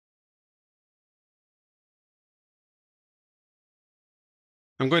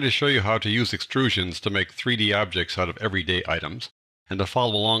I'm going to show you how to use extrusions to make 3D objects out of everyday items. And to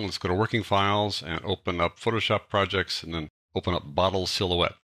follow along, let's go to Working Files and open up Photoshop Projects and then open up Bottle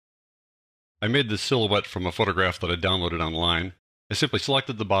Silhouette. I made this silhouette from a photograph that I downloaded online. I simply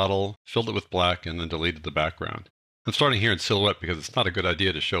selected the bottle, filled it with black, and then deleted the background. I'm starting here in Silhouette because it's not a good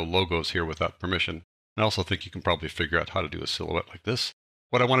idea to show logos here without permission. I also think you can probably figure out how to do a silhouette like this.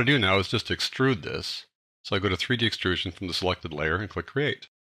 What I want to do now is just extrude this. So I go to 3D Extrusion from the selected layer and click Create.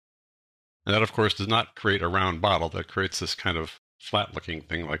 And that, of course, does not create a round bottle. That creates this kind of flat-looking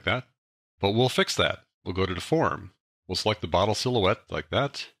thing like that. But we'll fix that. We'll go to Deform. We'll select the bottle silhouette like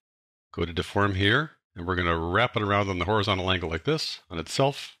that. Go to Deform here, and we're going to wrap it around on the horizontal angle like this, on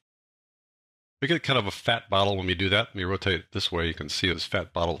itself. We get kind of a fat bottle when we do that. Let me rotate it this way. You can see this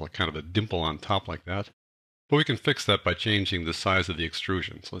fat bottle with kind of a dimple on top like that. But we can fix that by changing the size of the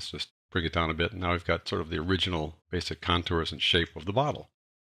extrusion. So let's just bring it down a bit. And now we've got sort of the original basic contours and shape of the bottle.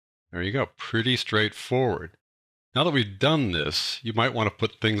 There you go. Pretty straightforward. Now that we've done this, you might want to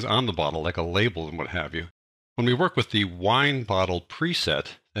put things on the bottle, like a label and what have you. When we work with the wine bottle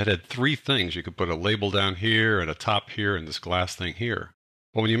preset, that had three things. You could put a label down here and a top here and this glass thing here.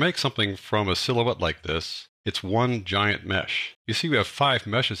 But when you make something from a silhouette like this, it's one giant mesh. You see we have 5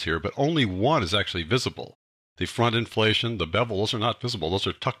 meshes here, but only one is actually visible. The front inflation, the bevel, those are not visible. Those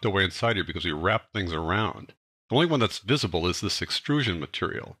are tucked away inside here because we wrap things around. The only one that's visible is this extrusion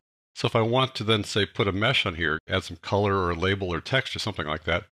material. So if I want to then, say, put a mesh on here, add some color or a label or text or something like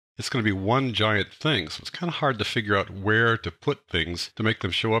that, it's going to be one giant thing. So it's kind of hard to figure out where to put things to make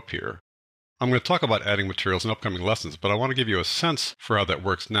them show up here. I'm going to talk about adding materials in upcoming lessons, but I want to give you a sense for how that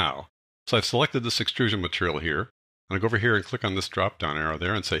works now. So I've selected this extrusion material here. I'm going to go over here and click on this drop-down arrow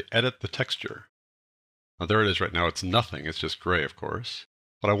there and say Edit the Texture. Now there it is right now. It's nothing. It's just gray, of course.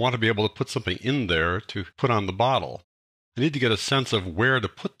 But I want to be able to put something in there to put on the bottle. I need to get a sense of where to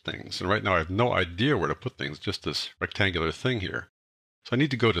put things. And right now I have no idea where to put things, just this rectangular thing here. So I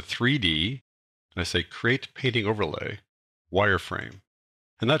need to go to 3D, and I say Create Painting Overlay, Wireframe.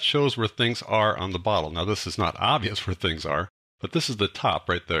 And that shows where things are on the bottle. Now this is not obvious where things are, but this is the top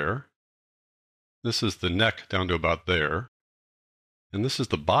right there. This is the neck down to about there. And this is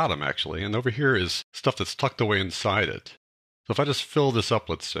the bottom, actually. And over here is stuff that's tucked away inside it. So if I just fill this up,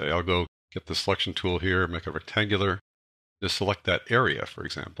 let's say, I'll go get the selection tool here, make it rectangular. Just select that area, for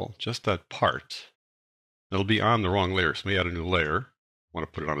example, just that part. It'll be on the wrong layer, so let me add a new layer. I want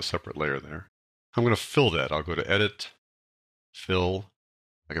to put it on a separate layer there. I'm going to fill that. I'll go to Edit, Fill.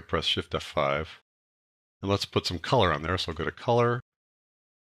 I can press Shift F5. And let's put some color on there. So I'll go to Color,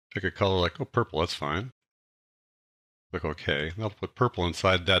 pick a color like, oh, purple, that's fine. Click OK. And I'll put purple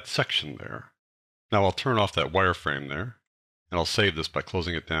inside that section there. Now I'll turn off that wireframe there. And I'll save this by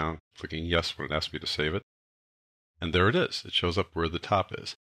closing it down, clicking Yes when it asks me to save it. And there it is. It shows up where the top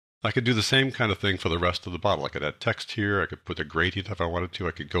is. I could do the same kind of thing for the rest of the bottle. I could add text here. I could put a gradient if I wanted to.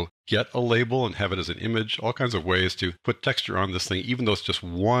 I could go get a label and have it as an image. All kinds of ways to put texture on this thing, even though it's just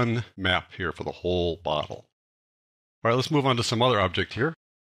one map here for the whole bottle. All right, let's move on to some other object here.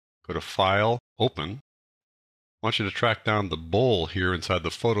 Go to File, Open. I want you to track down the bowl here inside the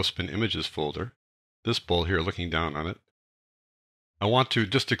Photospin Images folder. This bowl here, looking down on it. I want to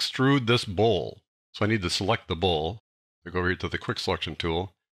just extrude this bowl. So I need to select the bowl. I go over here to the Quick Selection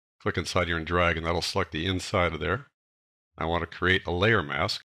tool, click inside here and drag, and that'll select the inside of there. I want to create a layer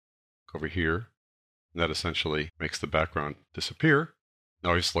mask. Go over here, and that essentially makes the background disappear.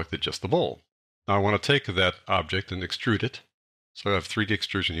 Now I've selected just the bowl. Now I want to take that object and extrude it. So I have 3D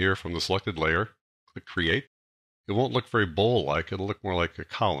extrusion here from the selected layer. Click Create. It won't look very bowl-like. It'll look more like a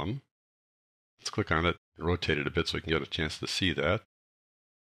column. Let's click on it and rotate it a bit so we can get a chance to see that.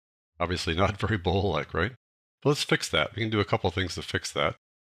 Obviously not very bowl-like, right? But let's fix that. We can do a couple of things to fix that.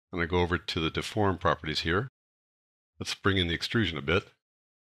 I'm going to go over to the Deform properties here. Let's bring in the extrusion a bit.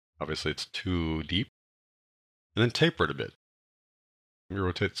 Obviously it's too deep. And then taper it a bit. Let me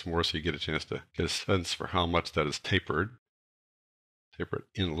rotate some more so you get a chance to get a sense for how much that is tapered. Taper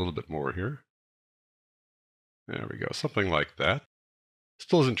it in a little bit more here. There we go. Something like that.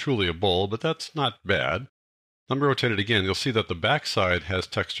 Still isn't truly a bowl, but that's not bad. Let me rotate it again. You'll see that the back side has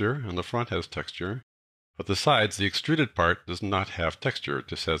texture and the front has texture. But the sides, the extruded part, does not have texture. It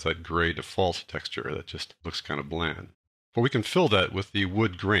just has that gray default texture that just looks kind of bland. But we can fill that with the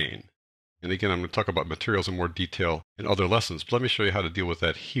wood grain. And again, I'm going to talk about materials in more detail in other lessons. But let me show you how to deal with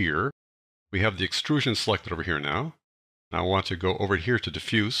that here. We have the extrusion selected over here now. Now I want to go over here to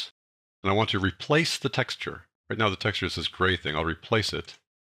Diffuse. And I want to replace the texture. Right now the texture is this gray thing. I'll replace it.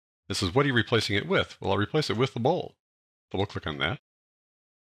 This is what are you replacing it with? Well, I'll replace it with the bowl. Double click on that.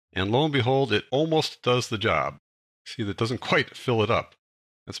 And lo and behold, it almost does the job. See, that doesn't quite fill it up.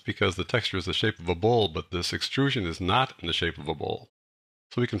 That's because the texture is the shape of a bowl, but this extrusion is not in the shape of a bowl.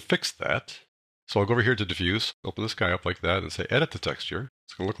 So we can fix that. So I'll go over here to diffuse, open this guy up like that, and say edit the texture.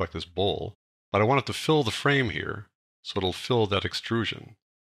 It's going to look like this bowl, but I want it to fill the frame here, so it'll fill that extrusion.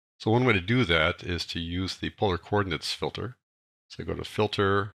 So one way to do that is to use the polar coordinates filter. So go to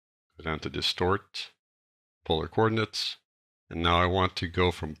filter, go down to distort, polar coordinates, and now I want to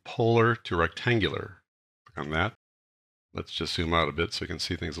go from polar to rectangular. Click on that. Let's just zoom out a bit so you can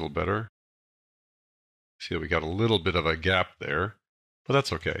see things a little better. See that we got a little bit of a gap there, but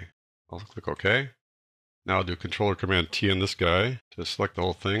that's okay. I'll click OK. Now I'll do Control or Command T on this guy to select the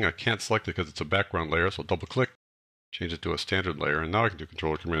whole thing. I can't select it because it's a background layer, so double click, change it to a standard layer, and now I can do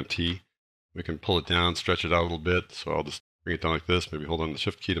Control or Command T. We can pull it down, stretch it out a little bit, so I'll just bring it down like this, maybe hold on the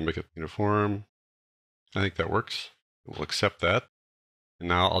Shift key to make it uniform. I think that works. We'll accept that. And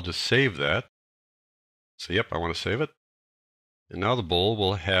now I'll just save that. So yep, I want to save it. And now the bowl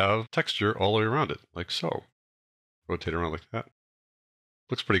will have texture all the way around it, like so. Rotate around like that.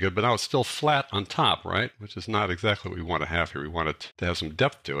 Looks pretty good, but now it's still flat on top, right? Which is not exactly what we want to have here. We want it to have some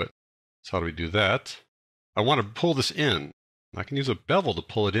depth to it. So how do we do that? I want to pull this in. I can use a bevel to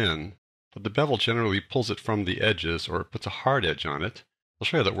pull it in, but the bevel generally pulls it from the edges or it puts a hard edge on it. I'll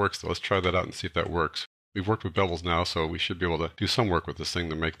show you how that works though. Let's try that out and see if that works. We've worked with bevels now, so we should be able to do some work with this thing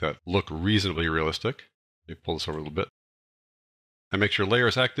to make that look reasonably realistic. Let me pull this over a little bit. I make sure layer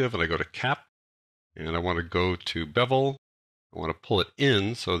is active and I go to cap and I want to go to bevel. I want to pull it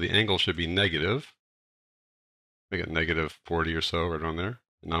in, so the angle should be negative. Make it negative 40 or so, right around there.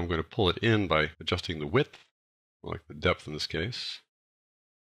 And now I'm going to pull it in by adjusting the width, like the depth in this case.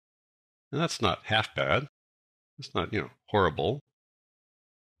 And that's not half bad. It's not, horrible.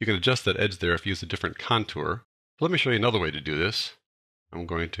 You can adjust that edge there if you use a different contour. But let me show you another way to do this. I'm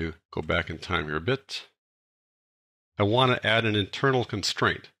going to go back in time here a bit. I want to add an internal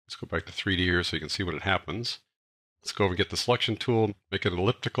constraint. Let's go back to 3D here so you can see what happens. Let's go over and get the selection tool, make it an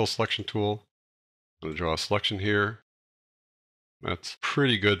elliptical selection tool. I'm going to draw a selection here. That's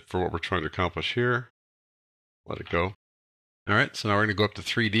pretty good for what we're trying to accomplish here. Let it go. All right, so now we're going to go up to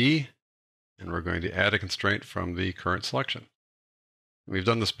 3D, and we're going to add a constraint from the current selection. We've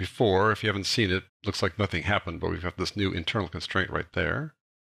done this before. If you haven't seen it, it looks like nothing happened, but we've got this new internal constraint right there.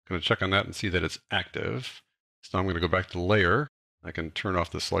 I'm going to check on that and see that it's active. So now I'm going to go back to layer. I can turn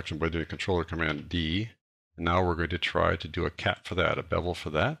off the selection by doing Control or Command D. And now we're going to try to do a cap for that, a bevel for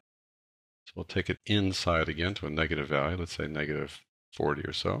that. So we'll take it inside again to a negative value, let's say negative 40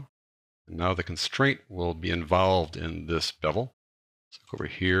 or so. And now the constraint will be involved in this bevel. So go over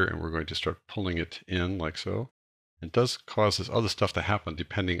here and we're going to start pulling it in like so. It does cause this other stuff to happen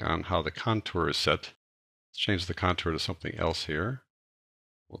depending on how the contour is set. Let's change the contour to something else here.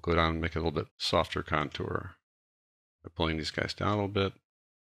 We'll go down and make it a little bit softer contour by pulling these guys down a little bit.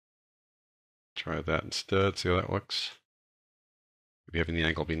 Try that instead, see how that looks. Maybe having the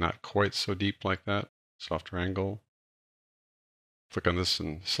angle be not quite so deep like that, softer angle. Click on this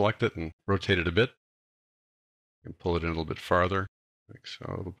and select it and rotate it a bit. You can pull it in a little bit farther, like so,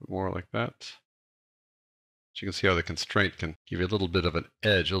 a little bit more like that. So you can see how the constraint can give you a little bit of an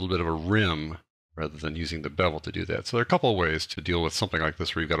edge, a little bit of a rim, rather than using the bevel to do that. So there are a couple of ways to deal with something like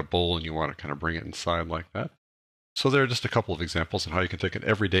this where you've got a bowl and you want to kind of bring it inside like that. So there are just a couple of examples on how you can take an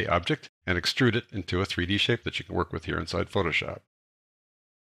everyday object and extrude it into a 3D shape that you can work with here inside Photoshop.